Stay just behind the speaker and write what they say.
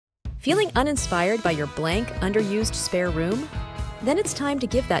Feeling uninspired by your blank, underused spare room? Then it's time to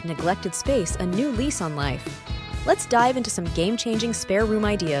give that neglected space a new lease on life. Let's dive into some game-changing spare room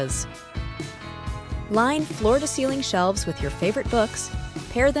ideas. Line floor-to-ceiling shelves with your favorite books,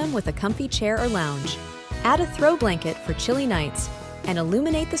 pair them with a comfy chair or lounge. Add a throw blanket for chilly nights, and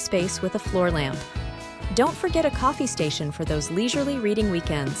illuminate the space with a floor lamp. Don't forget a coffee station for those leisurely reading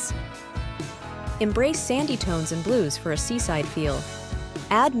weekends. Embrace sandy tones and blues for a seaside feel.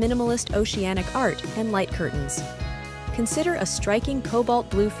 Add minimalist oceanic art and light curtains. Consider a striking cobalt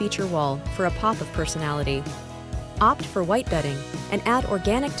blue feature wall for a pop of personality. Opt for white bedding and add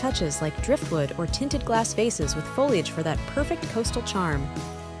organic touches like driftwood or tinted glass vases with foliage for that perfect coastal charm.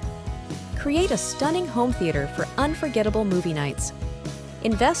 Create a stunning home theater for unforgettable movie nights.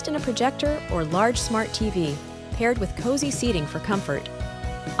 Invest in a projector or large smart TV, paired with cozy seating for comfort.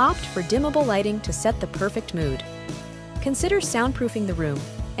 Opt for dimmable lighting to set the perfect mood. Consider soundproofing the room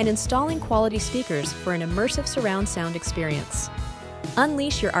and installing quality speakers for an immersive surround sound experience.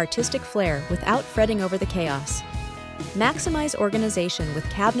 Unleash your artistic flair without fretting over the chaos. Maximize organization with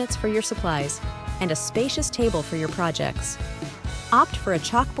cabinets for your supplies and a spacious table for your projects. Opt for a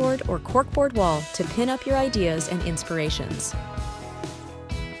chalkboard or corkboard wall to pin up your ideas and inspirations.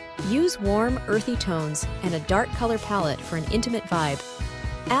 Use warm, earthy tones and a dark color palette for an intimate vibe.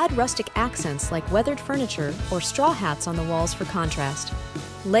 Add rustic accents like weathered furniture or straw hats on the walls for contrast.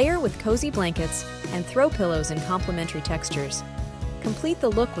 Layer with cozy blankets and throw pillows in complementary textures. Complete the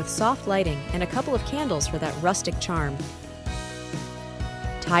look with soft lighting and a couple of candles for that rustic charm.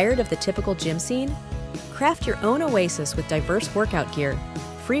 Tired of the typical gym scene? Craft your own oasis with diverse workout gear,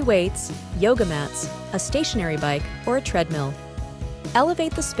 free weights, yoga mats, a stationary bike, or a treadmill.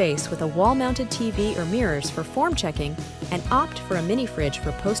 Elevate the space with a wall-mounted TV or mirrors for form checking and opt for a mini fridge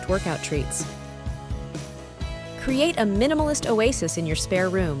for post-workout treats. Create a minimalist oasis in your spare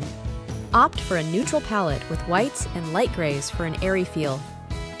room. Opt for a neutral palette with whites and light grays for an airy feel.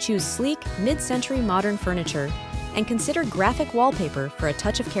 Choose sleek, mid-century modern furniture and consider graphic wallpaper for a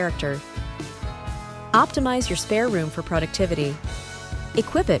touch of character. Optimize your spare room for productivity.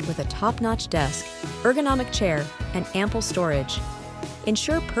 Equip it with a top-notch desk, ergonomic chair, and ample storage.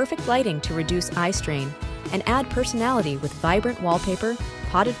 Ensure perfect lighting to reduce eye strain, and add personality with vibrant wallpaper,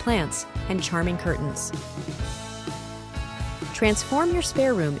 potted plants, and charming curtains. Transform your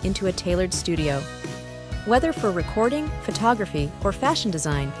spare room into a tailored studio. Whether for recording, photography, or fashion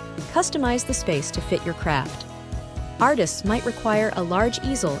design, customize the space to fit your craft. Artists might require a large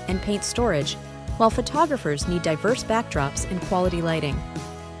easel and paint storage, while photographers need diverse backdrops and quality lighting.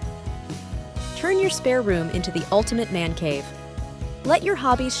 Turn your spare room into the ultimate man cave. Let your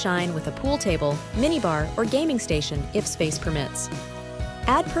hobbies shine with a pool table, minibar, or gaming station if space permits.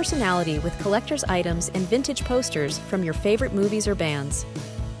 Add personality with collector's items and vintage posters from your favorite movies or bands.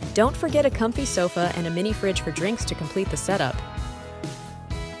 Don't forget a comfy sofa and a mini fridge for drinks to complete the setup.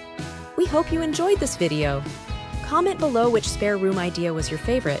 We hope you enjoyed this video. Comment below which spare room idea was your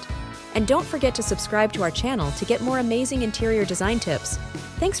favorite. And don't forget to subscribe to our channel to get more amazing interior design tips.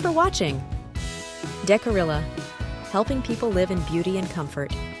 Thanks for watching. Decorilla, helping people live in beauty and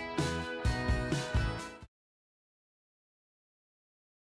comfort.